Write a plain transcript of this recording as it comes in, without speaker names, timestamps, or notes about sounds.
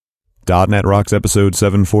.NET Rocks episode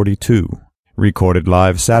 742, recorded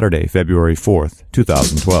live Saturday, February 4th,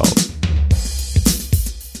 2012.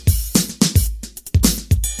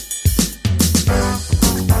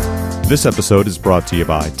 This episode is brought to you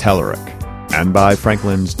by Telerik and by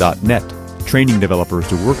Franklins.net, training developers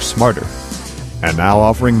to work smarter. And now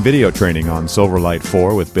offering video training on Silverlight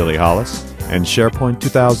 4 with Billy Hollis and SharePoint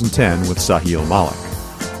 2010 with Sahil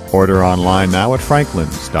Malik. Order online now at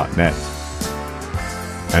Franklins.net.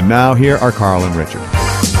 And now here are Carl and Richard.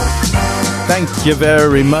 Thank you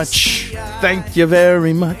very much. Thank you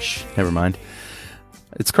very much. Never mind.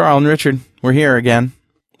 It's Carl and Richard. We're here again.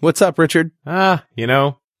 What's up, Richard? Another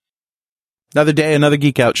day, another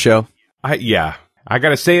Geek Out show. I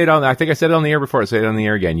gotta say it I think I said it on the air before. I say it on the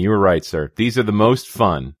air again. You were right, sir. These are the most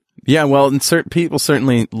fun. Yeah, well, and certain people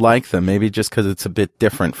certainly like them, maybe just because it's a bit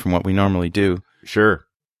different from what we normally do. Sure.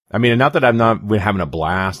 I mean, not that we're having a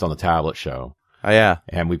blast on the tablet show. Oh, yeah.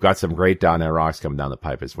 And we've got some great .NET Rocks coming down the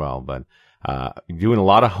pipe as well, but doing a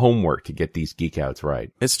lot of homework to get these Geek Outs right.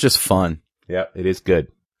 It's just fun. Yeah, it is good.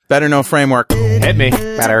 Better no framework. Hit me.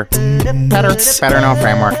 Better no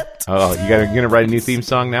framework. Oh, you're gonna write a new theme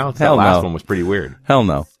song now? Hell that last no. one was pretty weird. Hell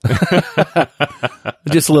no.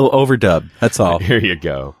 Just a little overdub. That's all. Here you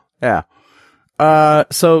go. Yeah.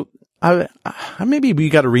 So maybe we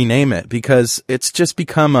got to rename it because it's just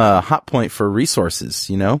become a hot point for resources,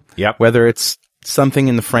 you know? Yep. Whether it's something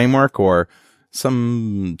in the framework or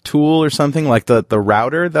some tool or something like the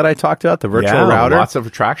router that I talked about, the virtual router. Lots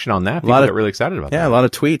of traction on that. People get really excited about that. Yeah, a lot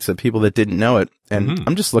of tweets of people that didn't know it. And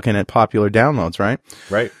I'm just looking at popular downloads, right?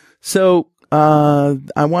 Right. So,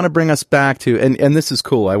 I want to bring us back to, and this is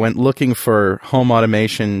cool. I went looking for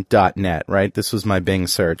homeautomation.net, right? This was my Bing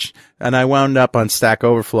search. And I wound up on Stack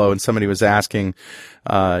Overflow and somebody was asking,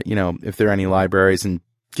 if there are any libraries, and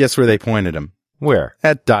guess where they pointed them? Where?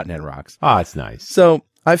 At .NET Rocks. Ah, it's nice. So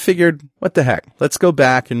I figured, what the heck? Let's go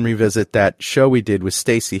back and revisit that show we did with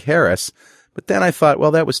Stacey Harris. But then I thought,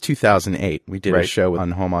 well, that was 2008. We did a show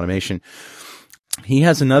on home automation. He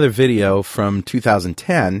has another video from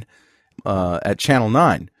 2010 at Channel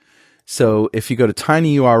 9. So if you go to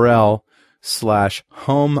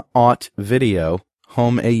tinyurl/homeautvideo,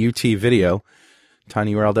 home AUT video,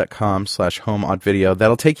 tinyurl.com/homeautvideo,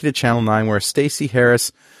 that'll take you to Channel 9 where Stacey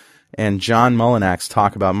Harris and John Mullinax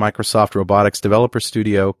talk about Microsoft Robotics Developer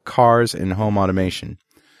Studio, cars, and home automation.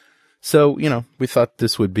 So, we thought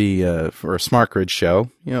this would be for a SmartGrids show,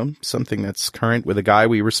 something that's current with a guy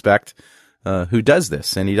we respect who does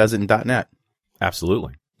this, and he does it in .NET.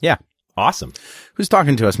 Absolutely. Yeah. Awesome. Who's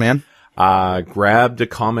talking to us, man? Grabbed a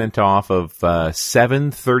comment off of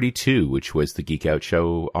 732, which was the Geek Out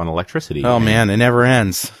show on electricity. Oh, man, it never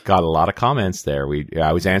ends. Got a lot of comments there.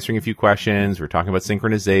 I was answering a few questions. We're talking about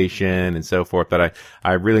synchronization and so forth, but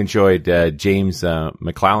I really enjoyed James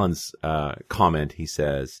McClellan's comment. He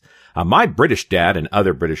says, my British dad and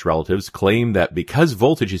other British relatives claim that because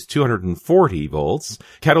voltage is 240 volts,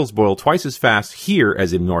 kettles boil twice as fast here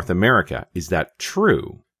as in North America. Is that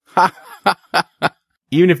true?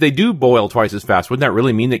 Even if they do boil twice as fast, wouldn't that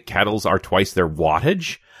really mean that kettles are twice their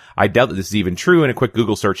wattage? I doubt that this is even true, and a quick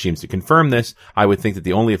Google search seems to confirm this. I would think that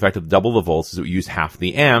the only effect of double the volts is that we use half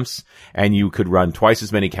the amps, and you could run twice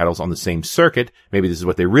as many kettles on the same circuit. Maybe this is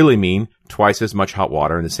what they really mean, twice as much hot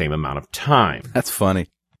water in the same amount of time. That's funny.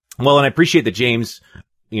 Well, and I appreciate that James,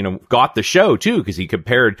 got the show, too, because he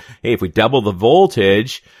compared, hey, if we double the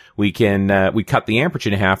voltage, we cut the amperage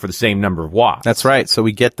in half for the same number of watts. That's right. So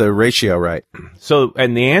we get the ratio right. So,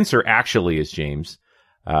 and the answer actually is, James,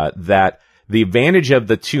 that the advantage of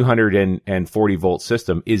the 240 volt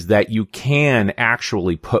system is that you can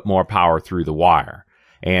actually put more power through the wire.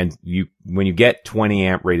 And when you get 20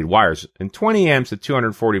 amp rated wires, and 20 amps at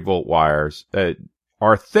 240 volt wires,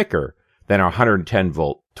 are thicker than our 110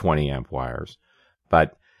 volt 20 amp wires.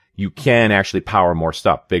 But you can actually power more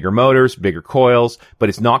stuff, bigger motors, bigger coils, but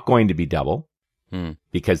it's not going to be double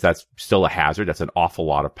because that's still a hazard. That's an awful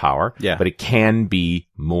lot of power, but it can be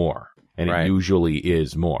more, and it usually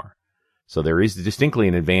is more. So there is distinctly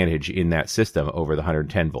an advantage in that system over the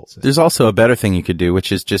 110 volt system. There's also a better thing you could do,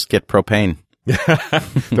 which is just get propane.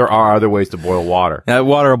 There are other ways to boil water. That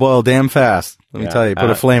water will boil damn fast. Let me tell you,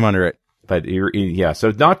 put a flame under it. But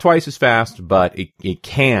so not twice as fast, but it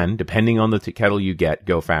can, depending on the kettle you get,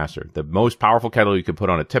 go faster. The most powerful kettle you could put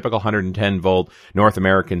on a typical 110 volt North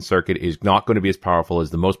American circuit is not going to be as powerful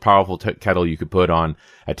as the most powerful kettle you could put on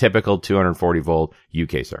a typical 240 volt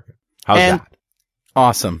UK circuit. How's that?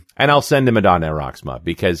 Awesome. And I'll send him a .NET Rocks mug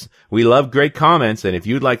because we love great comments. And if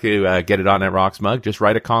you'd like to get a .NET Rocks mug, just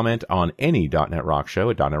write a comment on any .NET Rocks show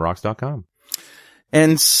at .NETRocks.com.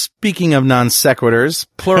 And speaking of non sequiturs,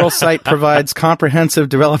 Pluralsight provides comprehensive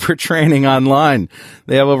developer training online.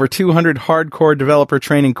 They have over 200 hardcore developer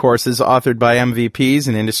training courses authored by MVPs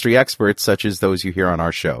and industry experts such as those you hear on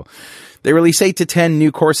our show. They release 8 to 10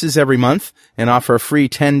 new courses every month and offer a free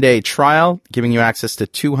 10-day trial, giving you access to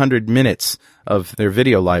 200 minutes of their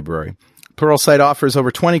video library. Pluralsight offers over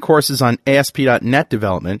 20 courses on ASP.NET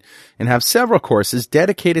development and have several courses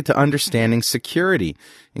dedicated to understanding security,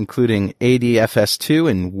 including ADFS2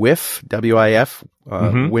 and WIF, W-I-F,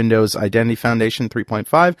 Windows Identity Foundation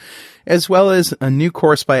 3.5, as well as a new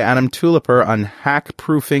course by Adam Tuliper on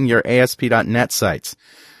hack-proofing your ASP.NET sites.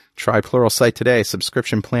 Try Pluralsight today.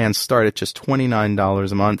 Subscription plans start at just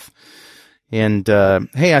 $29 a month. And,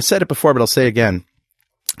 hey, I said it before, but I'll say it again.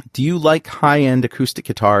 Do you like high-end acoustic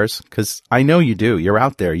guitars? Because I know you do. You're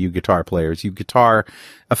out there, you guitar players, you guitar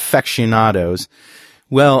aficionados.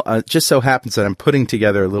 Well, it just so happens that I'm putting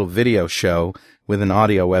together a little video show with an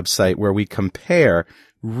audio website where we compare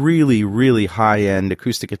really, really high-end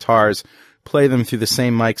acoustic guitars, play them through the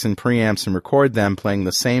same mics and preamps, and record them playing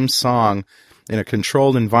the same song in a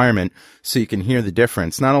controlled environment so you can hear the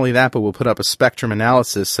difference. Not only that, but we'll put up a spectrum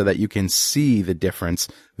analysis so that you can see the difference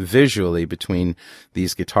visually between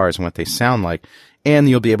these guitars and what they sound like. And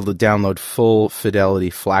you'll be able to download full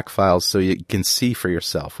fidelity FLAC files so you can see for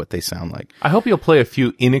yourself what they sound like. I hope you'll play a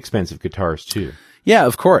few inexpensive guitars too. Yeah,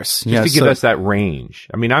 of course. Just to give us that range.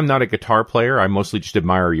 I mean, I'm not a guitar player. I mostly just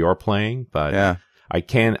admire your playing, but yeah.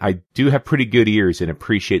 I do have pretty good ears and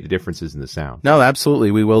appreciate the differences in the sound. No,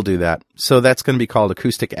 absolutely. We will do that. So that's going to be called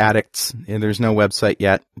Acoustic Addicts. And there's no website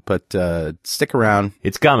yet, but stick around.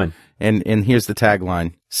 It's coming. And here's the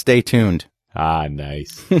tagline. Stay tuned. Ah,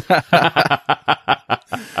 nice.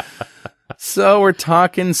 So we're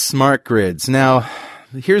talking SmartGrids. Now,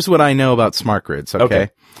 here's what I know about SmartGrids,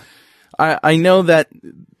 okay? I know that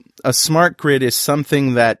a smart grid is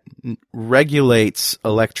something that regulates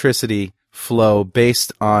electricity flow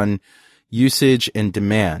based on usage and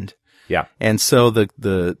demand. Yeah. And so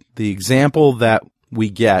the example that we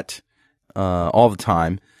get all the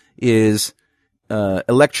time is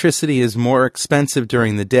electricity is more expensive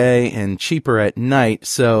during the day and cheaper at night.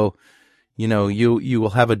 So, you know, you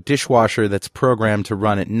will have a dishwasher that's programmed to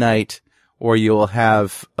run at night, or you'll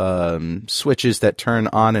have switches that turn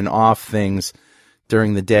on and off things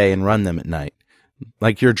during the day and run them at night.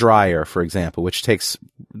 Like your dryer, for example, which takes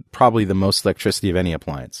probably the most electricity of any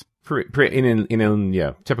appliance. In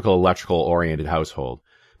a typical electrical-oriented household.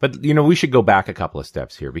 But, you know, we should go back a couple of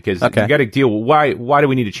steps here because you got to deal with why do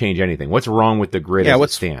we need to change anything? What's wrong with the grid as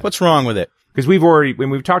it stands? What's wrong with it? Because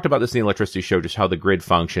we've talked about this in the electricity show, just how the grid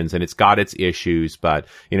functions, and it's got its issues, but,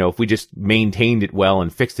 you know, if we just maintained it well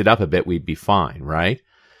and fixed it up a bit, we'd be fine, right?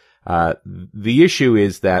 The issue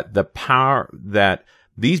is that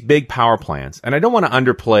these big power plants, and I don't want to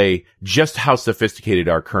underplay just how sophisticated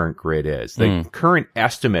our current grid is. The current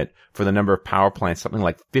estimate for the number of power plants, something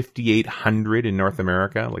like 5,800 in North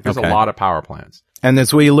America. Like, there's a lot of power plants. And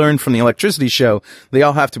as we learned from the electricity show, they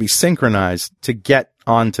all have to be synchronized to get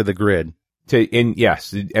onto the grid.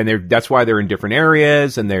 That's why they're in different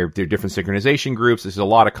areas, and they're different synchronization groups. There's a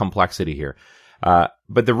lot of complexity here.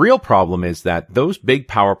 But the real problem is that those big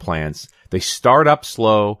power plants, they start up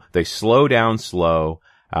slow, they slow down slow,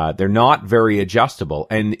 they're not very adjustable,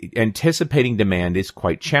 and anticipating demand is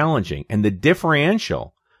quite challenging. And the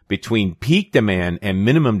differential between peak demand and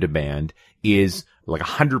minimum demand is like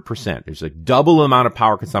 100%. There's like double the amount of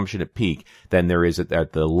power consumption at peak than there is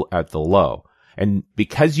at the low. And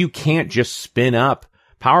because you can't just spin up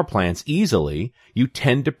power plants easily, you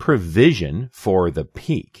tend to provision for the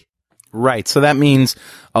peak. Right. So that means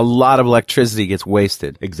a lot of electricity gets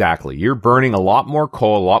wasted. Exactly. You're burning a lot more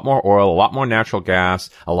coal, a lot more oil, a lot more natural gas,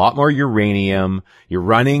 a lot more uranium. You're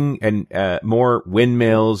running more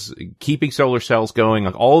windmills, keeping solar cells going,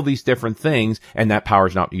 like all of these different things, and that power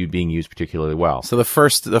is not being used particularly well. So the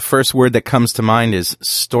first word that comes to mind is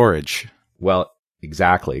storage. Well,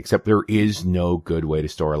 exactly. Except there is no good way to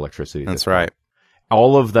store electricity. That's right.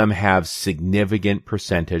 All of them have significant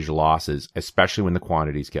percentage losses, especially when the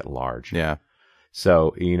quantities get large. Yeah.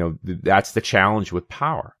 So, you know, that's the challenge with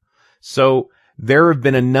power. So there have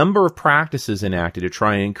been a number of practices enacted to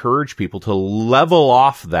try and encourage people to level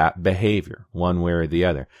off that behavior one way or the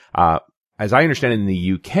other. As I understand it, in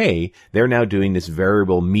the UK, they're now doing this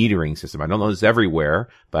variable metering system. I don't know if it's everywhere,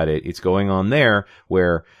 but it's going on there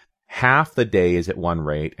where half the day is at one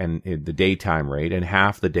rate and the daytime rate, and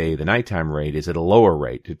half the day, the nighttime rate, is at a lower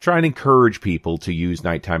rate to try and encourage people to use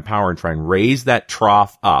nighttime power and try and raise that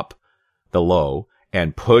trough up, the low,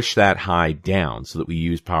 and push that high down so that we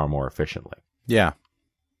use power more efficiently. Yeah.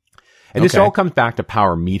 And this all comes back to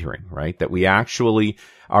power metering, right? That we actually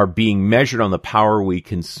are being measured on the power we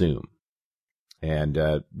consume.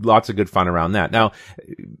 And lots of good fun around that. Now,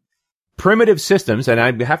 primitive systems, and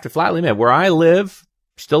I have to flatly admit, where I live,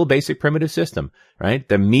 still a basic primitive system, right?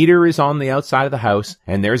 The meter is on the outside of the house,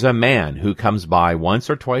 and there's a man who comes by once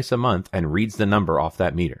or twice a month and reads the number off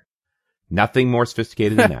that meter. Nothing more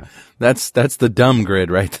sophisticated than that. That's the dumb grid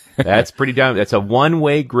right there. That's pretty dumb. That's a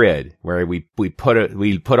one-way grid where we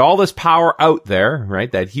put all this power out there,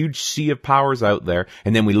 right? That huge sea of powers out there,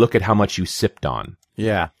 and then we look at how much you sipped on.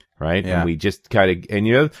 Yeah. Right? Yeah. And we just kind of, and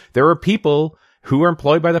you know, there are people who are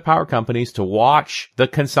employed by the power companies to watch the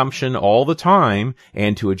consumption all the time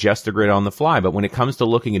and to adjust the grid on the fly. But when it comes to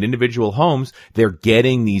looking at individual homes, they're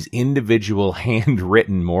getting these individual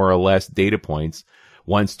handwritten, more or less, data points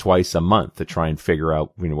once, twice a month to try and figure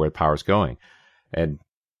out, you know, where the power's going. And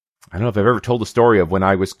I don't know if I've ever told the story of when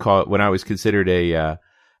I was considered a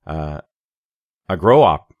grow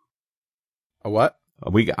op. A what?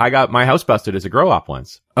 I got my house busted as a grow op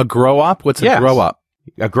once. A grow op? What's a grow op?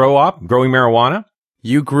 A grow op, growing marijuana.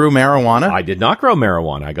 You grew marijuana? I did not grow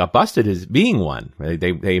marijuana. I got busted as being one.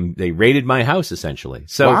 They raided my house essentially.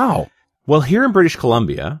 So, wow. Well, here in British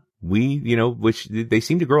Columbia, which they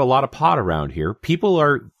seem to grow a lot of pot around here. People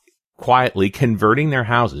are quietly converting their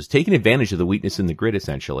houses, taking advantage of the weakness in the grid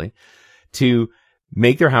essentially, to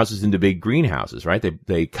make their houses into big greenhouses, right?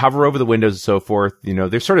 They cover over the windows and so forth. You know,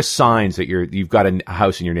 there's sort of signs that you've got a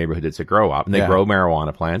house in your neighborhood that's a grow op, and they grow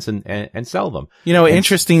marijuana plants and sell them. You know,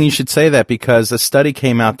 interesting you should say that, because a study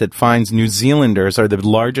came out that finds New Zealanders are the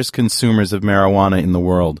largest consumers of marijuana in the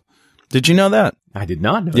world. Did you know that? I did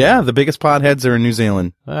not know that. Yeah, the biggest potheads are in New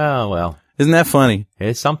Zealand. Oh, well. Isn't that funny?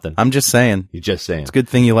 It's something. I'm just saying. You're just saying. It's a good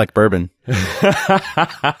thing you like bourbon.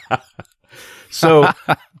 So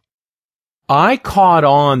I caught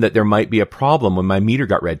on that there might be a problem when my meter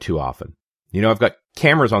got read too often. You know, I've got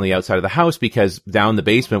cameras on the outside of the house because down the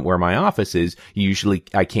basement where my office is, usually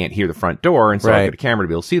I can't hear the front door, and so I've got a camera to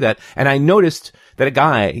be able to see that. And I noticed that a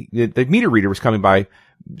guy, the meter reader, was coming by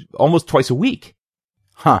almost twice a week.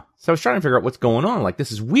 Huh. So I was trying to figure out what's going on. Like,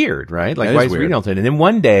 this is weird, right? Like, that why is is weird. reading all the time? And then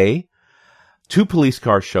one day, 2 police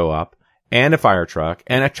cars show up, and a fire truck,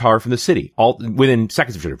 and a car from the city. All within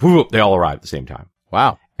seconds of each other. They all arrived at the same time.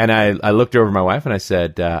 Wow. And I looked over at my wife and I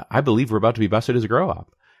said, I believe we're about to be busted as a grow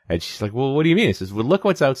op. And she's like, well, what do you mean? I says, well, look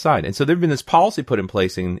what's outside. And so there's been this policy put in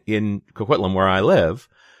place in Coquitlam, where I live,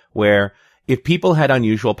 where if people had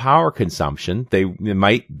unusual power consumption, they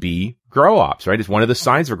might be grow ops, right? It's one of the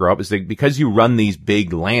signs of a grow op is that because you run these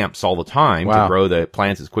big lamps all the time to grow the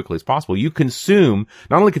plants as quickly as possible, you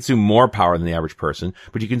not only consume more power than the average person,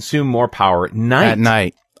 but you consume more power at night. At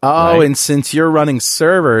night. Oh, right? And since you're running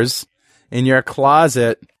servers in your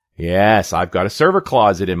closet. Yes, I've got a server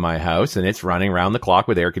closet in my house, and it's running around the clock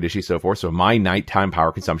with air conditioning and so forth, so my nighttime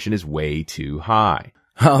power consumption is way too high.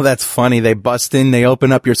 Oh, that's funny. They bust in, they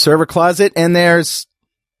open up your server closet, and there's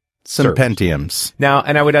some servers. Pentiums. Now,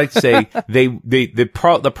 and I would like to say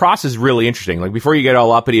the process is really interesting. Like, before you get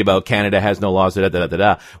all uppity about Canada has no laws,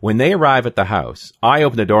 when they arrive at the house, I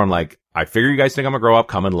open the door and like, I figure you guys think I'm gonna grow up,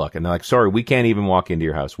 come and look. And they're like, sorry, we can't even walk into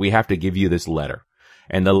your house. We have to give you this letter.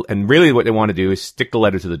 And really what they want to do is stick the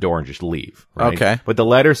letter to the door and just leave. Right? Okay. But the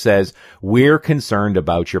letter says, we're concerned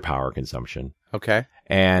about your power consumption. Okay.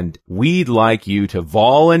 And we'd like you to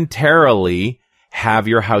voluntarily have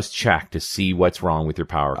your house checked to see what's wrong with your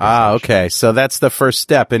power consumption. Ah, okay. So that's the first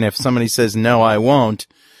step. And if somebody says, no, I won't,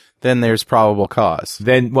 then there's probable cause.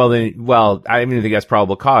 I don't even think that's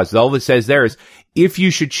probable cause. All it says there is, if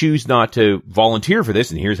you should choose not to volunteer for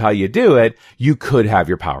this, and here's how you do it, you could have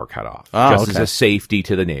your power cut off. Just as a safety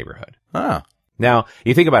to the neighborhood. Ah. Now,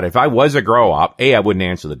 you think about it. If I was a grow op, I wouldn't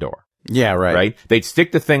answer the door. Yeah, right. Right? They'd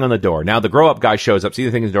stick the thing on the door. Now, the grow up guy shows up, see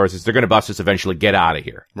the thing on the door, says they're going to bust us eventually, get out of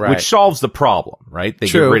here. Right. Which solves the problem, right? They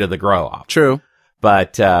get rid of the grow op. True.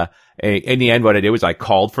 But, in the end, what I did was I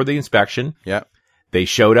called for the inspection. Yeah. They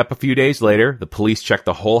showed up a few days later. The police checked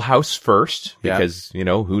the whole house first because,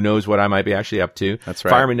 who knows what I might be actually up to. That's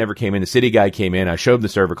right. Fireman never came in. The city guy came in. I showed him the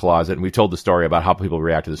server closet, and we told the story about how people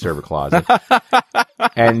react to the server closet.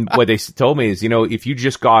 And what they told me is, if you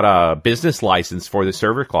just got a business license for the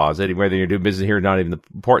server closet, whether you're doing business here or not even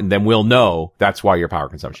important, then we'll know that's why your power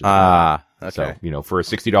consumption is high. Okay. So, for a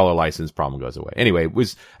 $60 license, problem goes away. Anyway, it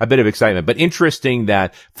was a bit of excitement, but interesting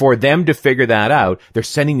that for them to figure that out, they're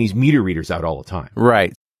sending these meter readers out all the time.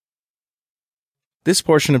 Right. This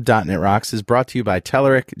portion of .NET Rocks is brought to you by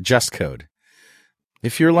Telerik Just Code.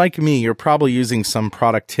 If you're like me, you're probably using some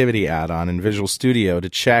productivity add-on in Visual Studio to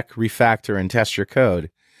check, refactor, and test your code.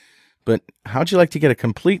 But how'd you like to get a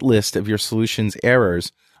complete list of your solution's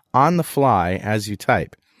errors on the fly as you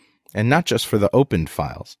type? and not just for the opened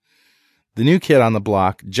files. The new kit on the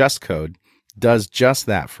block, JustCode, does just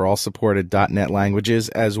that for all supported .NET languages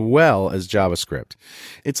as well as JavaScript.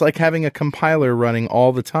 It's like having a compiler running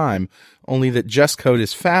all the time, only that JustCode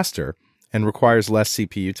is faster and requires less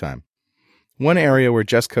CPU time. One area where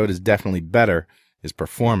JustCode is definitely better is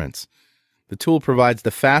performance. The tool provides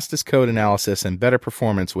the fastest code analysis and better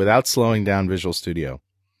performance without slowing down Visual Studio.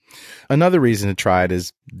 Another reason to try it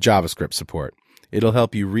is JavaScript support. It'll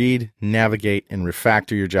help you read, navigate, and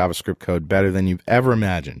refactor your JavaScript code better than you've ever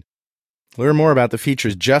imagined. Learn more about the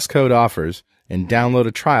features JustCode offers and download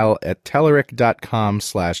a trial at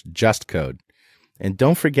Telerik.com/JustCode. And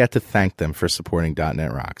don't forget to thank them for supporting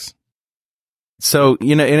 .NET Rocks. So,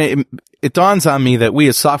 and it dawns on me that we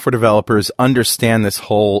as software developers understand this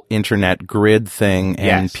whole internet grid thing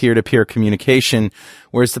and peer-to-peer communication,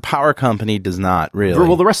 whereas the power company does not really.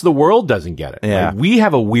 Well, the rest of the world doesn't get it. Yeah. Like, we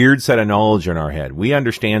have a weird set of knowledge in our head. We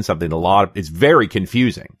understand something it's very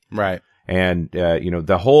confusing. Right. And,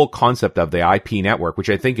 the whole concept of the IP network, which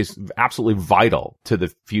I think is absolutely vital to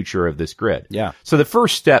the future of this grid. Yeah. So the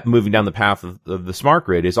first step moving down the path of the smart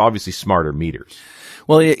grid is obviously smarter meters.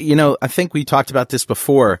 Well, I think we talked about this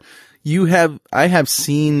before. I have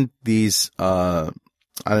seen these,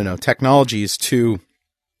 technologies to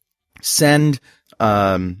send,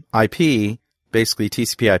 IP, basically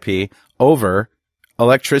TCP IP, over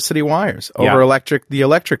electricity wires, over the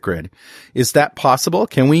electric grid. Is that possible?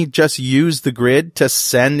 Can we just use the grid to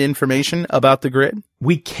send information about the grid?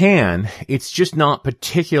 We can. It's just not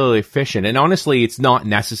particularly efficient. And honestly, it's not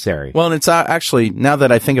necessary. Well, and it's actually, now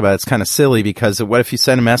that I think about it, it's kind of silly because what if you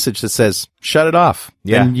send a message that says, shut it off?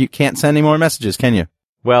 Yeah. Then you can't send any more messages, can you?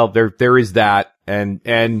 Well, there is that.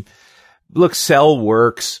 And look, cell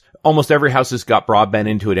works. Almost every house has got broadband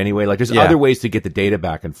into it anyway. Like there's other ways to get the data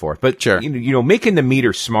back and forth. But sure. Making the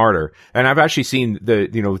meter smarter. And I've actually seen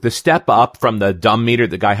the step up from the dumb meter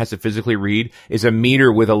the guy has to physically read is a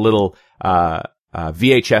meter with a little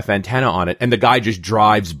VHF antenna on it, and the guy just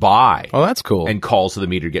drives by. Oh, that's cool. And calls to the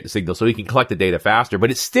meter to get the signal so he can collect the data faster.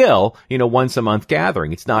 But it's still, once a month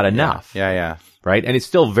gathering. It's not enough. Yeah. Right? And it's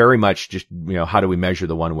still very much just, how do we measure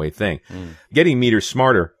the one-way thing? Getting meters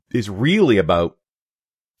smarter is really about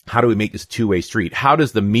how do we make this a two-way street? How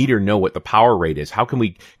does the meter know what the power rate is? How can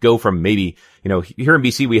we go from maybe, here in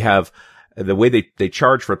BC we have the way they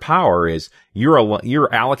charge for power is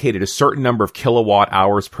you're allocated a certain number of kilowatt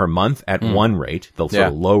hours per month at one rate, the sort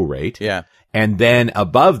of low rate. Yeah. And then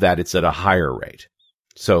above that, it's at a higher rate.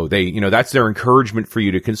 So that's their encouragement for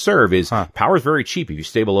you to conserve is power is very cheap if you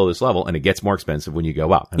stay below this level, and it gets more expensive when you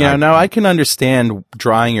go up. Now I can understand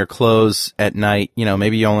drying your clothes at night.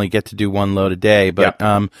 Maybe you only get to do one load a day, but,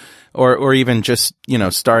 or even just,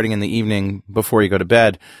 starting in the evening before you go to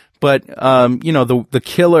bed. But, the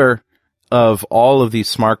killer of all of these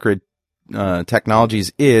smart grid,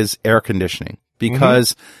 technologies is air conditioning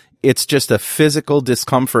because it's just a physical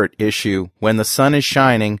discomfort issue when the sun is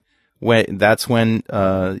shining. That's when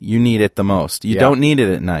you need it the most. You don't need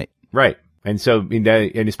it at night. Right. And so,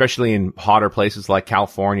 and especially in hotter places like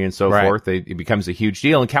California and so forth, it becomes a huge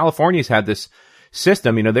deal. And California's had this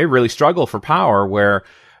system, they really struggle for power where,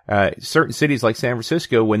 certain cities like San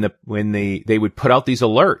Francisco, when they would put out these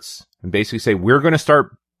alerts and basically say, we're going to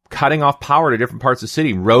start cutting off power to different parts of the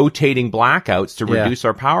city, rotating blackouts to reduce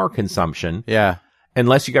our power consumption. Yeah.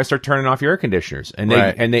 Unless you guys start turning off your air conditioners. And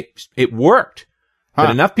it worked. But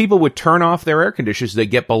enough people would turn off their air conditioners, they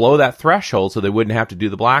get below that threshold so they wouldn't have to do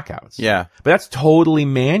the blackouts. Yeah. But that's totally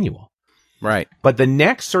manual. Right. But the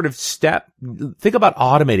next sort of step, think about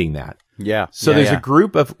automating that. Yeah. So there's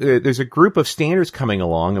a group of standards coming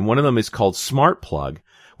along, and one of them is called Smart Plug,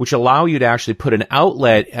 which allow you to actually put an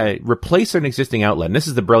outlet, replace an existing outlet. And this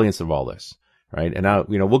is the brilliance of all this, right? And now,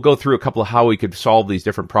 we'll go through a couple of how we could solve these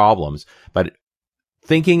different problems, but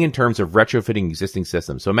thinking in terms of retrofitting existing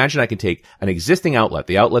systems. So imagine I can take an existing outlet,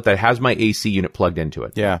 the outlet that has my AC unit plugged into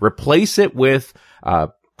it. Yeah. Replace it with a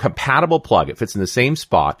compatible plug. It fits in the same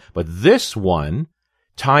spot, but this one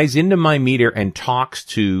ties into my meter and talks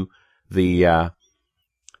to the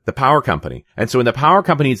power company. And so when the power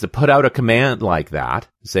company needs to put out a command like that,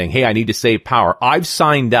 saying, hey, I need to save power, I've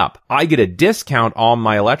signed up. I get a discount on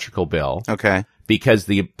my electrical bill. Okay. Because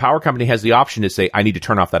the power company has the option to say, I need to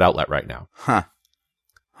turn off that outlet right now.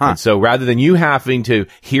 And so rather than you having to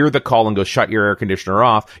hear the call and go shut your air conditioner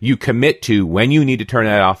off, you commit to when you need to turn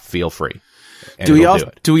that off, feel free.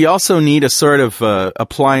 Do we also need a sort of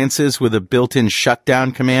appliances with a built-in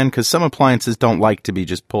shutdown command? Because some appliances don't like to be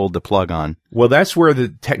just pulled to plug on. Well, that's where the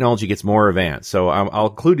technology gets more advanced. So I'll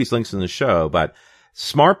include these links in the show, but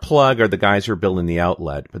Smart Plug are the guys who are building the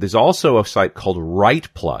outlet. But there's also a site called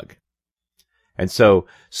Right Plug. And so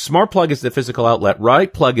smart plug is the physical outlet.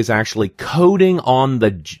 Right plug is actually coding on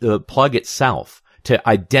the plug itself to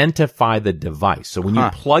identify the device. So when you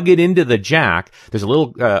plug it into the jack, there's a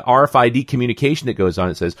little RFID communication that goes on.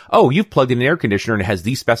 It says, oh, you've plugged in an air conditioner and it has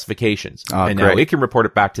these specifications. And great. now it can report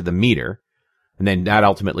it back to the meter. And then that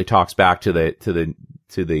ultimately talks back to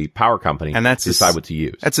the power company and that's to decide what to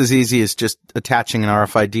use. That's as easy as just attaching an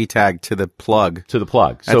RFID tag to the plug.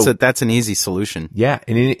 That's an easy solution. Yeah,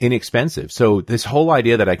 and inexpensive. So this whole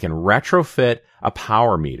idea that I can retrofit a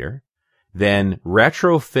power meter, then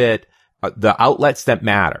retrofit the outlets that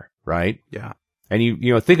matter, right? Yeah. And you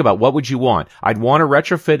know, think about what would you want? I'd want to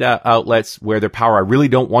retrofit outlets where their power I really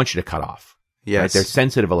don't want you to cut off. Yes. Right? They're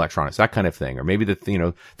sensitive electronics, that kind of thing. Or maybe the,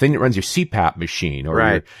 thing that runs your CPAP machine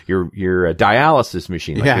or your dialysis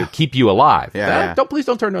machine, to keep you alive. Please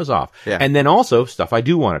don't turn those off. Yeah. And then also stuff I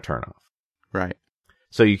do want to turn off. Right.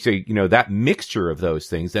 So you say, that mixture of those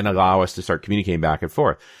things then allow us to start communicating back and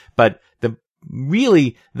forth. But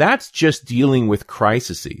that's just dealing with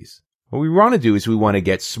crises. What we want to do is we want to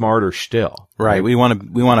get smarter still. Right. We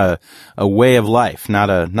want a way of life,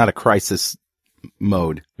 not a crisis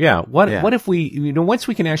mode. Yeah. What if we, once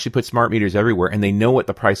we can actually put smart meters everywhere and they know what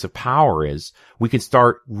the price of power is, we can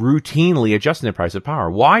start routinely adjusting the price of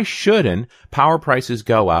power. Why shouldn't power prices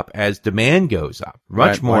go up as demand goes up?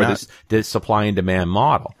 Much more this supply and demand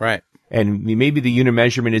model. Right. And maybe the unit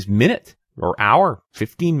measurement is minute or hour,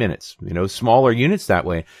 15 minutes, smaller units that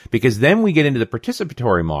way, because then we get into the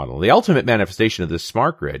participatory model. The ultimate manifestation of this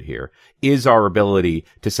smart grid here is our ability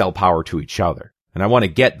to sell power to each other. And I want to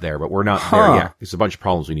get there, but we're not there yet. There's a bunch of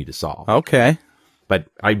problems we need to solve. Okay. But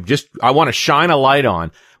I want to shine a light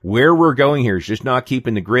on where we're going here is just not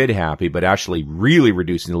keeping the grid happy, but actually really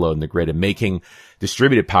reducing the load in the grid and making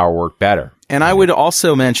distributed power work better. And I would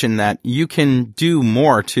also mention that you can do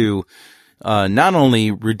more to not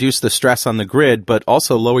only reduce the stress on the grid, but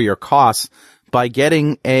also lower your costs by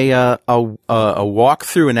getting a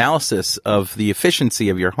walkthrough analysis of the efficiency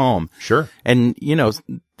of your home. Sure. And,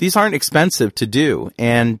 these aren't expensive to do.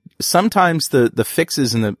 And sometimes the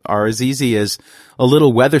fixes are as easy as a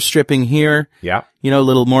little weather stripping here. Yeah. A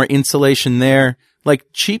little more insulation there, like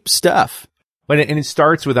cheap stuff. And it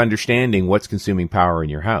starts with understanding what's consuming power in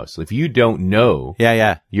your house. If you don't know,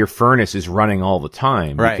 your furnace is running all the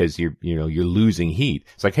time because you're losing heat.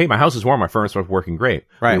 It's like, hey, my house is warm, my furnace is working great.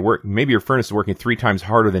 Right. Maybe your furnace is working 3 times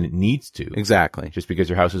harder than it needs to. Exactly. Just because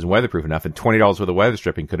your house isn't weatherproof enough, and $20 worth of weather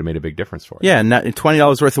stripping could have made a big difference for you. Yeah, and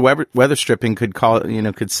 $20 worth of weather stripping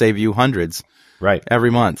could save you hundreds. Right. Every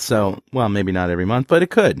month. So, well, maybe not every month, but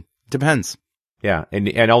it could. Depends. Yeah,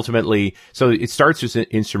 and ultimately, so it starts with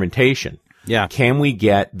instrumentation. Yeah. Can we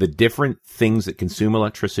get the different things that consume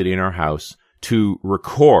electricity in our house to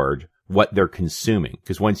record what they're consuming?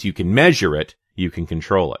 Because once you can measure it, you can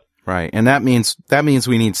control it. Right. And that means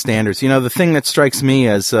we need standards. The thing that strikes me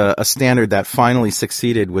as a standard that finally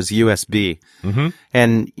succeeded was USB. Mm-hmm.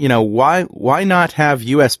 And, why not have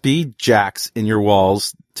USB jacks in your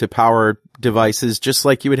walls to power devices just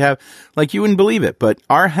like you would have, like you wouldn't believe it. But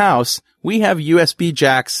our house, we have USB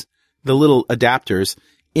jacks, the little adapters,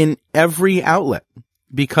 in every outlet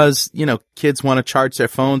because, kids want to charge their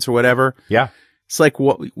phones or whatever. Yeah. It's like,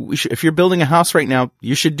 if you're building a house right now,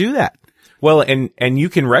 you should do that. Well, and you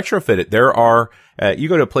can retrofit it. There are, you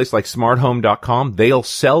go to a place like smarthome.com, they'll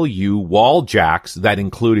sell you wall jacks that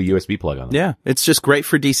include a USB plug on them. Yeah. It's just great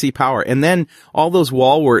for DC power. And then all those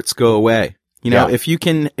wall warts go away.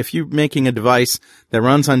 If you're making a device that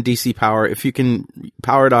runs on DC power, if you can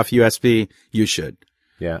power it off USB, you should.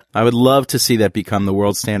 Yeah. I would love to see that become the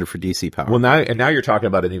world standard for DC power. Well, now you're talking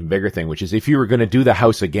about an even bigger thing, which is if you were going to do the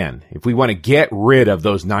house again, if we want to get rid of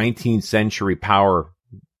those 19th century power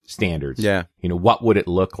standards, what would it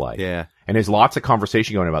look like? Yeah. And there's lots of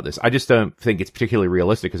conversation going about this. I just don't think it's particularly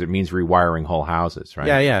realistic because it means rewiring whole houses, right?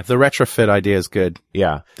 Yeah. The retrofit idea is good.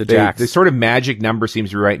 Yeah. The jacks. The sort of magic number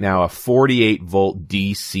seems to be right now a 48 volt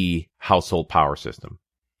DC household power system.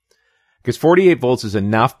 Because 48 volts is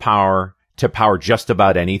enough power to power just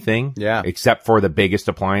about anything. Yeah. Except for the biggest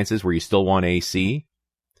appliances where you still want AC.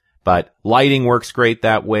 But lighting works great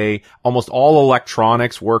that way. Almost all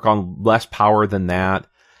electronics work on less power than that.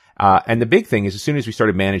 And the big thing is as soon as we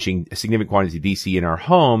started managing a significant quantity of DC in our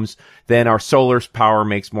homes, then our solar power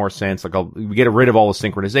makes more sense. We get rid of all the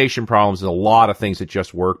synchronization problems. There's a lot of things that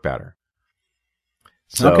just work better.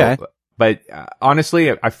 So, okay. But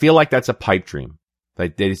honestly, I feel like that's a pipe dream.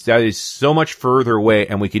 Like that is so much further away,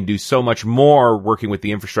 and we can do so much more working with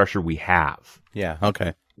the infrastructure we have. Yeah.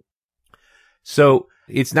 Okay. So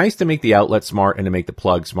it's nice to make the outlet smart and to make the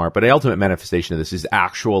plug smart, but the ultimate manifestation of this is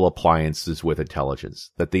actual appliances with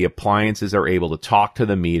intelligence, that the appliances are able to talk to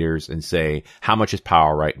the meters and say, how much is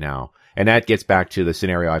power right now? And that gets back to the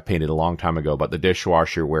scenario I painted a long time ago about the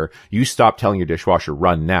dishwasher, where you stop telling your dishwasher,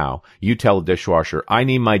 run now. You tell the dishwasher, I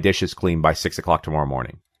need my dishes clean by 6 o'clock tomorrow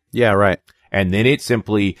morning. Yeah, right. And then it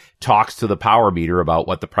simply talks to the power meter about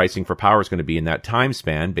what the pricing for power is going to be in that time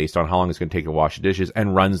span based on how long it's going to take to wash the dishes,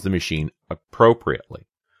 and runs the machine appropriately,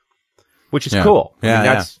 which is cool. I mean,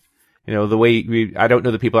 that's, the way I don't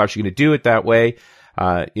know that people are actually going to do it that way.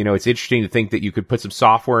 It's interesting to think that you could put some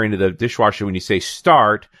software into the dishwasher. When you say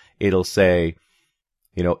start, it'll say,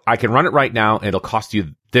 I can run it right now and it'll cost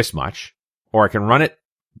you this much, or I can run it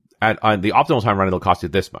on the optimal time run, it'll cost you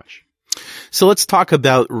this much. So let's talk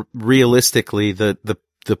about realistically the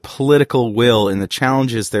political will and the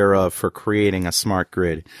challenges thereof for creating a smart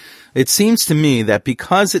grid. It seems to me that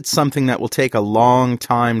because it's something that will take a long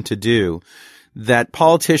time to do, that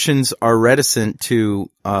politicians are reticent to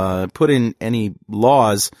put in any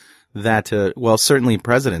laws that, certainly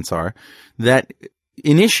presidents are, that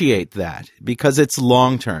initiate that, because it's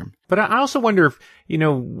long term. But I also wonder if,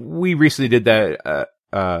 we recently did that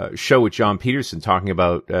show with John Peterson talking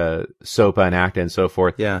about SOPA and ACTA and so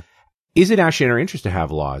forth. Yeah. Is it actually in our interest to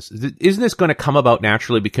have laws? Isn't this going to come about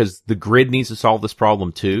naturally because the grid needs to solve this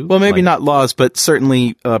problem too? Well, maybe not laws, but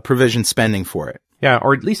certainly provision spending for it. Yeah,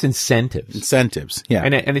 or at least incentives. Incentives, yeah.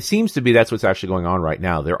 And it seems to be that's what's actually going on right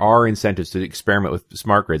now. There are incentives to experiment with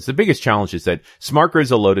smart grids. The biggest challenge is that smart grid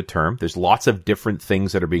is a loaded term. There's lots of different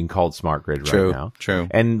things that are being called smart grid right now. True.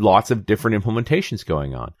 And lots of different implementations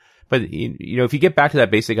going on. But, if you get back to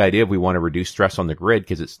that basic idea of we want to reduce stress on the grid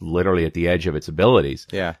because it's literally at the edge of its abilities.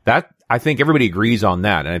 Yeah. I think everybody agrees on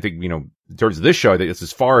that. And I think, towards this show, I think it's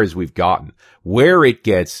as far as we've gotten. Where it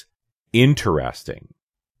gets interesting,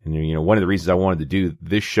 and, one of the reasons I wanted to do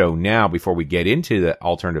this show now before we get into the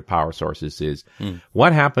alternative power sources is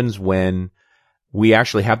what happens when we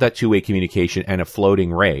actually have that two-way communication and a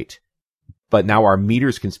floating rate, but now our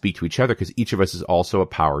meters can speak to each other because each of us is also a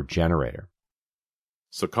power generator.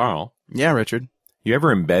 So, Carl. Yeah, Richard. You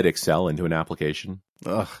ever embed Excel into an application?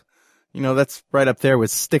 Ugh. That's right up there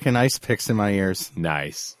with sticking ice picks in my ears.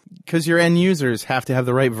 Nice. Because your end users have to have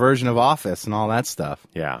the right version of Office and all that stuff.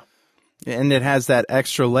 Yeah. And it has that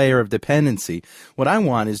extra layer of dependency. What I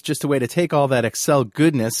want is just a way to take all that Excel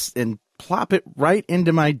goodness and plop it right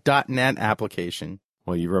into my .NET application.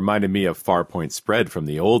 Well, you reminded me of Farpoint Spread from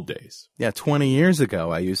the old days. Yeah, 20 years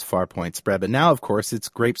ago I used Farpoint Spread, but now, of course, it's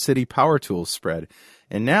Grape City Power Tools Spread.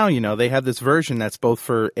 And now, they have this version that's both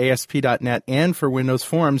for ASP.NET and for Windows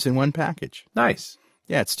Forms in one package. Nice.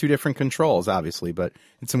 Yeah, it's two different controls, obviously, but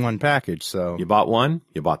it's in one package, so... You bought one,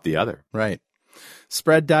 you bought the other. Right.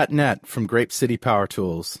 Spread.NET from Grape City Power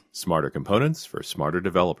Tools. Smarter components for smarter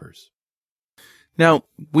developers. Now,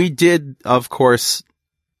 we did, of course,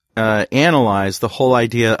 analyze the whole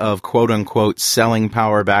idea of quote-unquote selling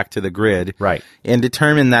power back to the grid. Right. And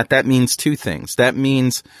determine that means two things. That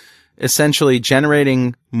means essentially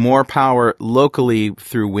generating more power locally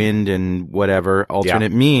through wind and whatever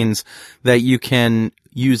alternate means, that you can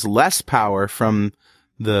use less power from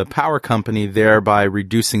the power company, thereby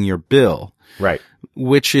reducing your bill. Right.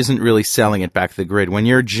 Which isn't really selling it back to the grid. When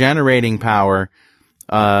you're generating power,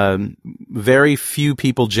 very few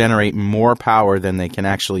people generate more power than they can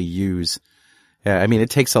actually use. I mean, it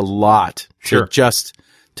takes a lot to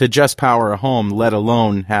just power a home, let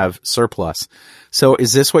alone have surplus. So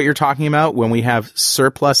is this what you're talking about when we have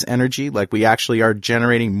surplus energy, like we actually are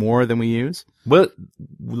generating more than we use? Well,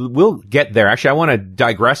 we'll get there. Actually, I want to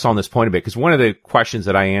digress on this point a bit, because one of the questions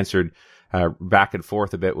that I answered back and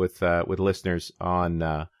forth a bit with listeners on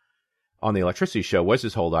the electricity show was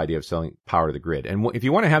this whole idea of selling power to the grid. And if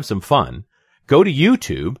you want to have some fun, go to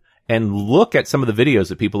YouTube and look at some of the videos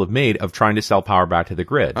that people have made of trying to sell power back to the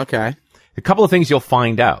grid. Okay. A couple of things you'll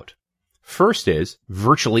find out. First is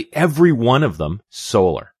virtually every one of them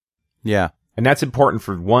solar. Yeah. And that's important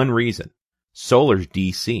for one reason. Solar's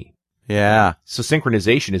DC. Yeah. So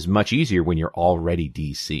synchronization is much easier when you're already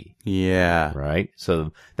DC. Yeah. Right?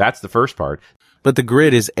 So that's the first part. But the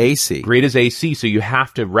grid is AC. Grid is AC, so you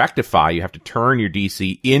have to rectify, you have to turn your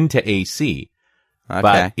DC into AC. Okay.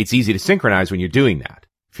 But it's easy to synchronize when you're doing that.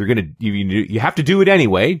 If you're going to, you have to do it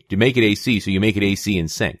anyway to make it AC, so you make it AC in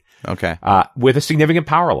sync. Okay. With a significant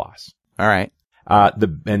power loss. All right.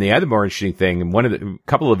 The other more interesting thing, and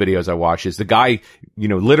couple of videos I watched, is the guy,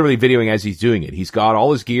 literally videoing as he's doing it. He's got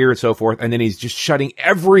all his gear and so forth, and then he's just shutting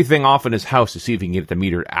everything off in his house to see if he can get the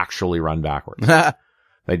meter to actually run backwards.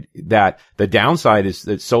 That the downside is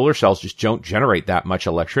that solar cells just don't generate that much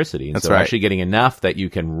electricity. And That's so right. actually getting enough that you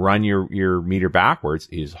can run your meter backwards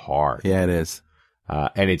is hard. Yeah, it is.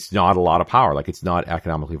 And it's not a lot of power. Like, it's not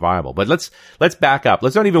economically viable. But let's back up.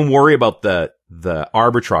 Let's not even worry about the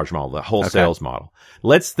arbitrage model, the wholesales model.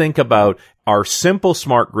 Let's think about our simple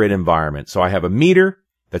smart grid environment. So I have a meter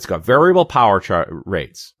that's got variable power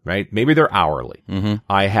rates, right? Maybe they're hourly. Mm-hmm.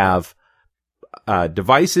 I have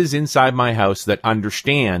devices inside my house that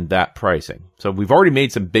understand that pricing. So we've already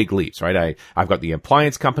made some big leaps, right? I've got the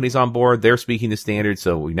appliance companies on board. They're speaking the standard.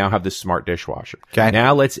 So we now have this smart dishwasher. Okay.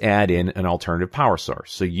 Now let's add in an alternative power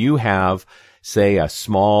source. So you have, say, a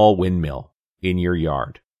small windmill in your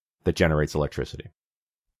yard that generates electricity.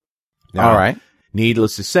 Now, All right.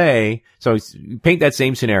 Needless to say, so paint that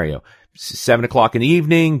same scenario. 7 o'clock in the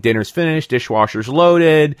evening, dinner's finished, dishwasher's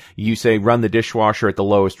loaded. You say run the dishwasher at the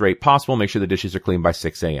lowest rate possible. Make sure the dishes are clean by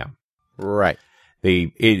 6 a.m. Right.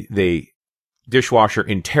 The dishwasher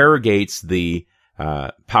interrogates the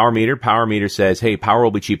power meter. Power meter says, hey, power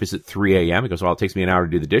will be cheapest at 3 a.m. It goes, well, it takes me an hour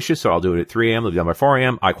to do the dishes, so I'll do it at 3 a.m. It'll be done by 4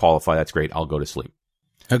 a.m. I qualify. That's great. I'll go to sleep.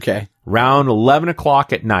 Okay. Around 11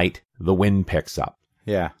 o'clock at night, the wind picks up.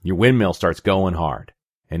 Yeah. Your windmill starts going hard,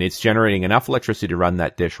 and it's generating enough electricity to run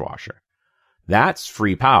that dishwasher. That's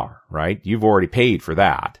free power, right? You've already paid for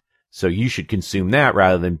that. So you should consume that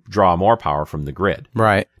rather than draw more power from the grid.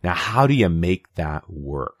 Right. Now, how do you make that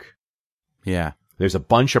work? Yeah. There's a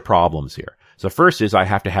bunch of problems here. So first is I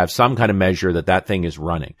have to have some kind of measure that thing is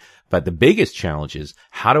running. But the biggest challenge is,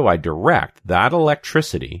 how do I direct that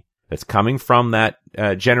electricity that's coming from that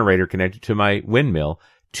generator connected to my windmill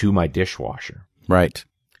to my dishwasher? Right.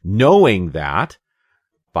 Knowing that,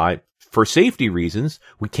 for safety reasons,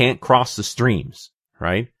 we can't cross the streams,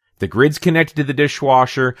 right? The grid's connected to the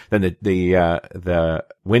dishwasher, then the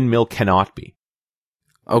windmill cannot be.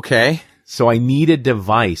 Okay. So I need a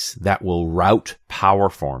device that will route power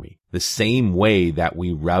for me the same way that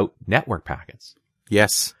we route network packets.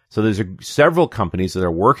 Yes. So there's several companies that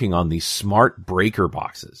are working on these smart breaker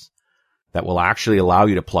boxes that will actually allow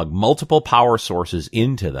you to plug multiple power sources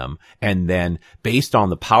into them, and then based on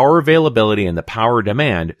the power availability and the power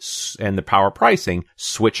demand and the power pricing,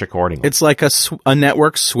 switch accordingly. It's like a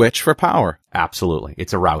network switch for power. Absolutely.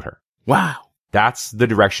 It's a router. Wow. That's the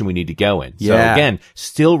direction we need to go in. Yeah. So again,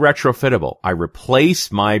 still retrofittable. I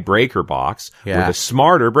replace my breaker box with a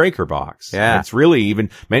smarter breaker box. Yeah. It's really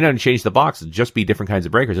may not change the box, it'll just be different kinds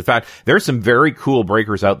of breakers. In fact, there's some very cool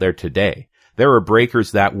breakers out there today. There are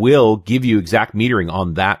breakers that will give you exact metering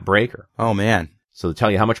on that breaker. Oh, man. So to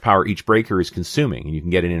tell you how much power each breaker is consuming, and you can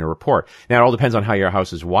get it in a report. Now, it all depends on how your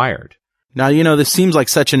house is wired. Now, this seems like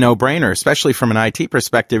such a no-brainer, especially from an IT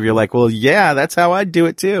perspective. You're like, well, yeah, that's how I'd do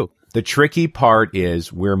it too. The tricky part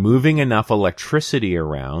is we're moving enough electricity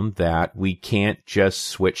around that we can't just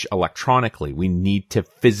switch electronically. We need to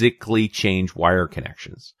physically change wire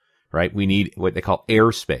connections, right? We need what they call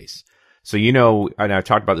airspace. So, and I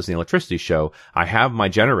talked about this in the electricity show, I have my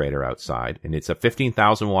generator outside, and it's a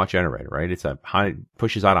 15,000 watt generator, right?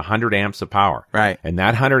 Pushes out 100 amps of power. Right. And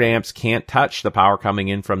that 100 amps can't touch the power coming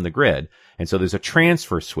in from the grid. And so there's a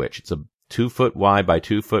transfer switch. It's a 2 foot wide by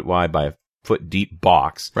 2 foot wide by a foot deep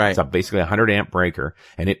box. Right. It's basically a 100 amp breaker,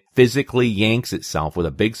 and it physically yanks itself with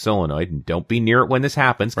a big solenoid. And don't be near it when this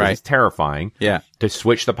happens, because it's terrifying. Yeah. To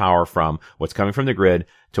switch the power from what's coming from the grid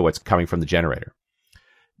to what's coming from the generator.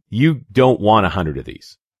 You don't want 100 of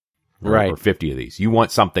these. Right. Or 50 of these. You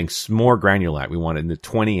want something more granular. We want it in the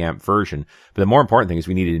 20 amp version. But the more important thing is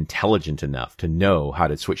we need it intelligent enough to know how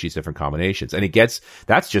to switch these different combinations. And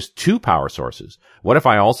that's just 2 power sources. What if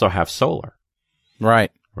I also have solar?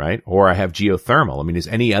 Right. Right? Or I have geothermal. I mean, there's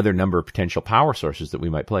any other number of potential power sources that we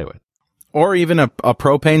might play with. Or even a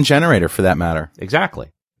propane generator for that matter.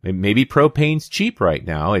 Exactly. Maybe propane's cheap right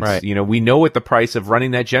now. It's, right. We know what the price of running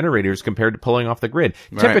that generator is compared to pulling off the grid.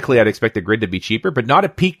 Right. Typically, I'd expect the grid to be cheaper, but not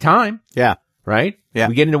at peak time. Yeah. Right? Yeah.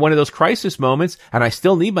 We get into one of those crisis moments, and I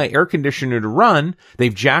still need my air conditioner to run.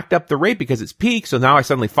 They've jacked up the rate because it's peak, so now I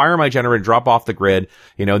suddenly fire my generator and drop off the grid.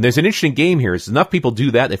 And there's an interesting game here. It's enough people do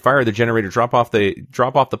that. They fire the generator, drop off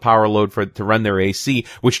the power load to run their AC,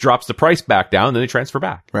 which drops the price back down, and then they transfer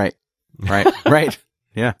back. Right. Right.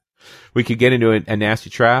 Yeah. We could get into a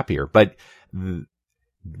nasty trap here, but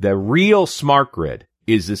the real smart grid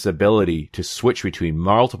is this ability to switch between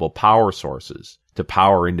multiple power sources to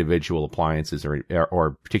power individual appliances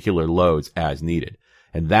or particular loads as needed.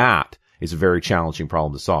 And that is a very challenging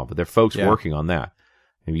problem to solve, but there are folks working on that.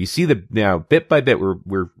 And you see now bit by bit,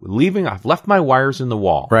 I've left my wires in the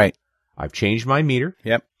wall. Right. I've changed my meter.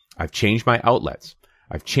 Yep. I've changed my outlets.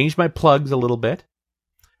 I've changed my plugs a little bit.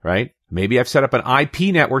 right? Maybe I've set up an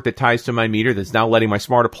IP network that ties to my meter that's now letting my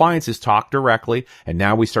smart appliances talk directly. And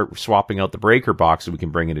now we start swapping out the breaker box so we can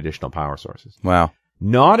bring in additional power sources. Wow.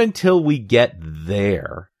 Not until we get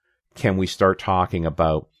there can we start talking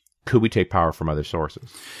about, could we take power from other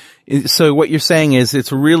sources? So what you're saying is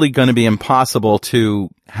it's really going to be impossible to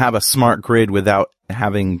have a smart grid without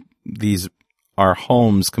having our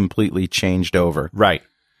homes completely changed over. Right.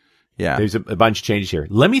 Yeah. There's a bunch of changes here.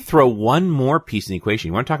 Let me throw one more piece in the equation.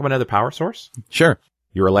 You want to talk about another power source? Sure.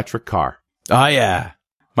 Your electric car. Oh, yeah.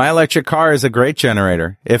 My electric car is a great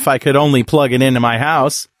generator. If I could only plug it into my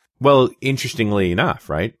house. Well, interestingly enough,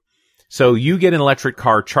 right? So you get an electric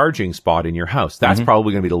car charging spot in your house. That's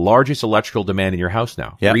probably going to be the largest electrical demand in your house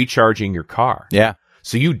now. Yep. Recharging your car. Yeah.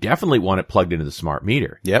 So you definitely want it plugged into the smart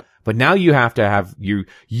meter. Yep. But now you have to have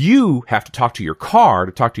you have to talk to your car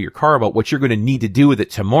about what you're going to need to do with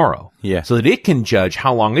it tomorrow. Yeah. So that it can judge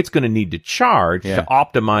how long it's going to need to charge to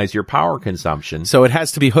optimize your power consumption. So it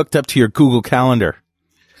has to be hooked up to your Google Calendar.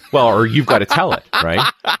 Well, or you've got to tell it,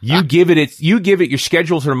 right? You give it your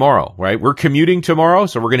schedule for tomorrow, right? We're commuting tomorrow,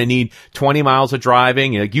 so we're going to need 20 miles of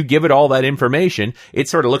driving. You give it all that information. It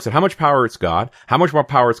sort of looks at how much power it's got, how much more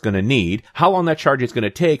power it's going to need, how long that charge is going to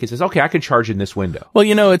take. It says, okay, I can charge in this window. Well,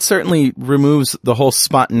 it certainly removes the whole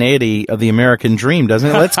spontaneity of the American dream, doesn't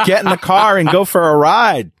it? Let's get in the car and go for a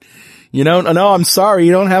ride. No, I'm sorry.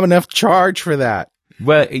 You don't have enough charge for that.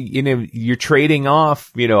 Well, you're trading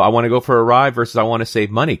off, I want to go for a ride versus I want to save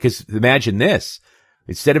money. Because imagine this.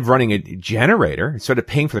 Instead of running a generator, instead of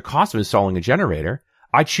paying for the cost of installing a generator,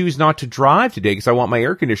 I choose not to drive today because I want my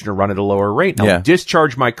air conditioner run at a lower rate. Now,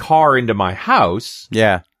 discharge my car into my house.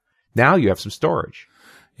 Yeah. Now you have some storage.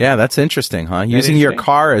 Yeah, that's interesting, huh? Using your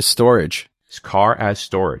car as storage. Car as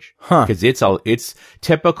storage. Huh. Because it's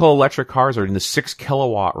typical electric cars are in the 6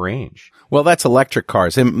 kilowatt range. Well, that's electric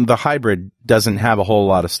cars. And the hybrid doesn't have a whole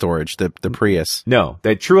lot of storage, the Prius. No,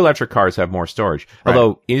 the true electric cars have more storage. Right.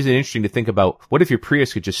 Although, isn't it interesting to think about, what if your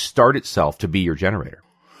Prius could just start itself to be your generator?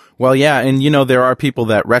 Well, yeah, and there are people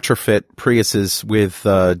that retrofit Priuses with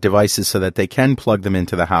devices so that they can plug them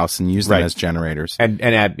into the house and use them as generators. And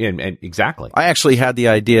exactly. I actually had the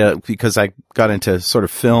idea because I got into sort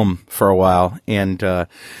of film for a while, and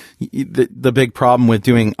the big problem with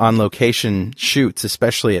doing on-location shoots,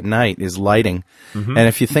 especially at night, is lighting. Mm-hmm. And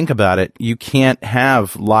if you think about it, you can't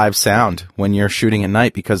have live sound when you're shooting at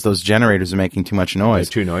night because those generators are making too much noise.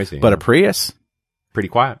 They're too noisy. But a Prius? Pretty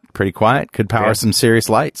quiet. Could power some serious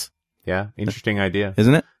lights. Yeah, interesting idea.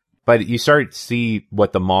 Isn't it? But you start to see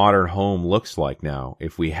what the modern home looks like now.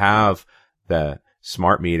 If we have the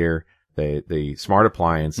smart meter, the smart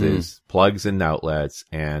appliances, plugs and outlets,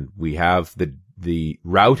 and we have the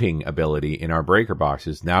routing ability in our breaker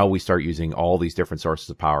boxes, now we start using all these different sources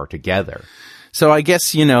of power together. So I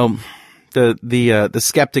guess, the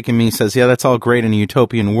skeptic in me says, yeah, that's all great in a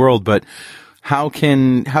utopian world, but how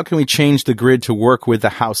can we change the grid to work with the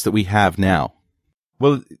house that we have now?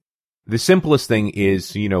 Well, the simplest thing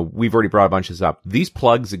is, we've already brought a bunch of this up. These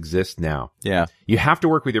plugs exist now. Yeah. You have to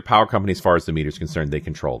work with your power company as far as the meter is concerned. They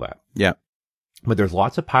control that. Yeah. But there's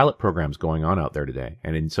lots of pilot programs going on out there today.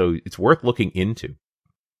 And so it's worth looking into.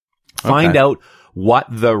 Find out what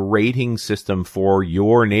the rating system for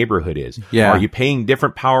your neighborhood is. Yeah. Are you paying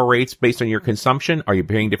different power rates based on your consumption? Are you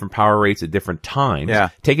paying different power rates at different times? Yeah.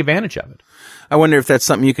 Take advantage of it. I wonder if that's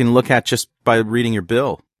something you can look at just by reading your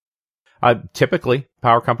bill. Typically,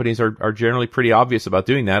 power companies are generally pretty obvious about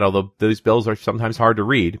doing that, although those bills are sometimes hard to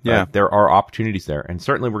read. But there are opportunities there. And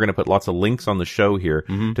certainly we're going to put lots of links on the show here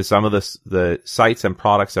to some of the sites and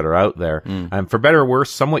products that are out there. And for better or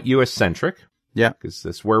worse, somewhat US-centric. Yeah. Because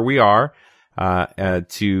that's where we are,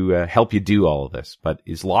 to help you do all of this. But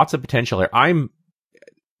there's lots of potential here.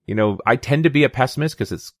 I tend to be a pessimist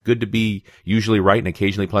because it's good to be usually right and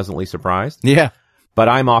occasionally pleasantly surprised. Yeah. But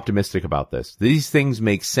I'm optimistic about this. These things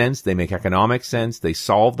make sense. They make economic sense. They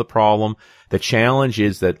solve the problem. The challenge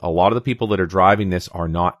is that a lot of the people that are driving this are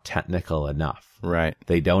not technical enough. Right.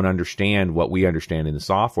 They don't understand what we understand in the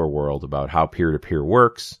software world about how peer-to-peer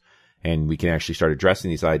works. And we can actually start addressing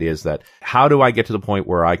these ideas that how do I get to the point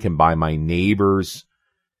where I can buy my neighbor's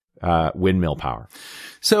windmill power?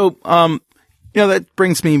 So, that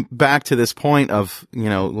brings me back to this point of,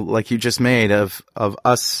 like you just made of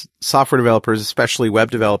us software developers, especially web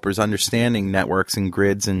developers, understanding networks and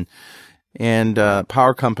grids and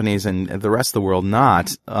power companies and the rest of the world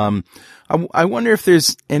not. I wonder if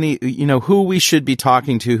there's any, who we should be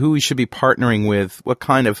talking to, who we should be partnering with, what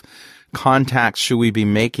kind of contacts should we be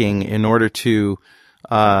making in order to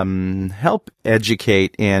help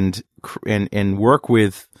educate and work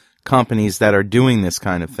with companies that are doing this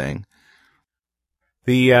kind of thing?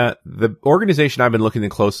 The organization I've been looking the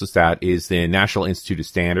closest at is the National Institute of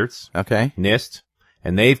Standards. Okay. NIST.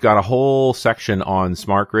 And they've got a whole section on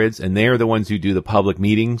smart grids, and they're the ones who do the public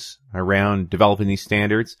meetings around developing these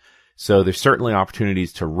standards. So there's certainly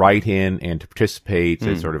opportunities to write in and to participate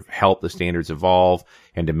to sort of help the standards evolve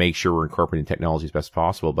and to make sure we're incorporating technology as best as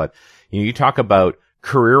possible. But you talk about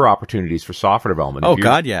career opportunities for software development. Oh,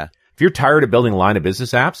 God, yeah. If you're tired of building line of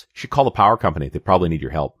business apps, you should call the power company. They probably need your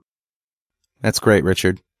help. That's great,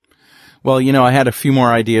 Richard. Well, I had a few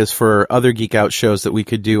more ideas for other Geek Out shows that we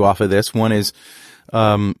could do off of this. One is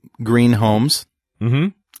green homes.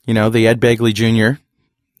 Mm-hmm. The Ed Begley Jr.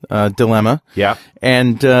 Dilemma. Yeah.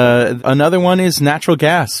 And another one is natural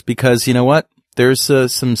gas, because you know what? There's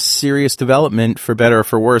some serious development, for better or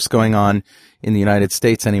for worse, going on in the United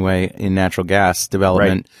States anyway, in natural gas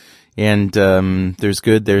development. Right. And there's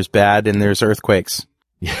good, there's bad, and there's earthquakes.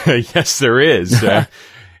 Yes, there is.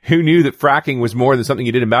 Who knew that fracking was more than something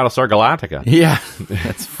you did in Battlestar Galactica? Yeah,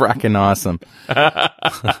 that's fracking awesome.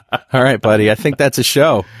 All right, buddy. I think that's a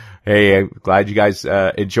show. Hey, I'm glad you guys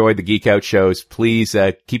enjoyed the Geek Out shows. Please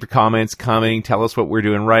keep your comments coming. Tell us what we're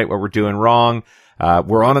doing right, what we're doing wrong.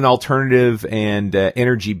 We're on an alternative and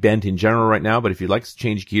energy bent in general right now, but if you'd like to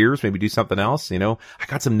change gears, maybe do something else, I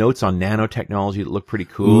got some notes on nanotechnology that look pretty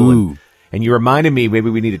cool. And you reminded me, maybe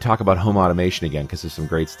we need to talk about home automation again, because there's some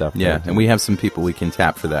great stuff there. Yeah, and we have some people we can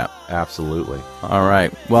tap for that. Absolutely. All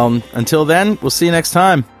right. Well, until then, we'll see you next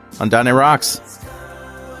time on .NET Rocks.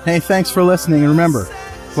 Hey, thanks for listening. And remember,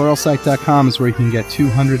 pluralsight.com is where you can get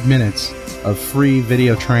 200 minutes of free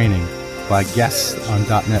video training by guests on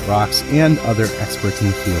 .NET Rocks and other experts in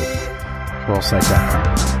the field.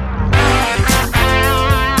 pluralsight.com.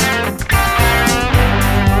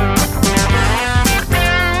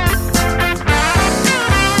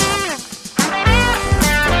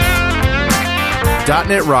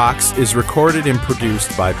 .NET Rocks is recorded and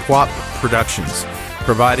produced by PWOP Productions,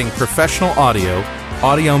 providing professional audio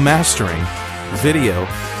mastering, video,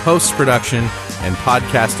 post-production, and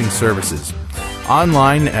podcasting services.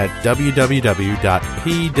 Online at www.pwop.com.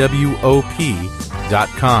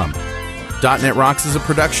 .NET Rocks is a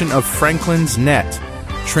production of Franklin's Net,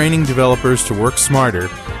 training developers to work smarter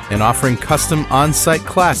and offering custom on-site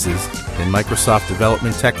classes in Microsoft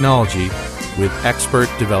development technology with expert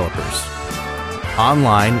developers.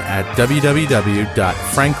 Online at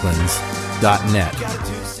www.franklins.net.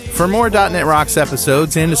 For more .NET Rocks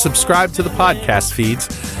episodes and to subscribe to the podcast feeds,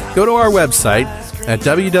 go to our website at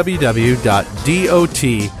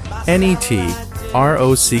www.dotnetrocks.com.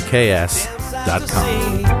 Got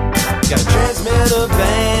a transmitter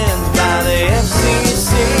band by the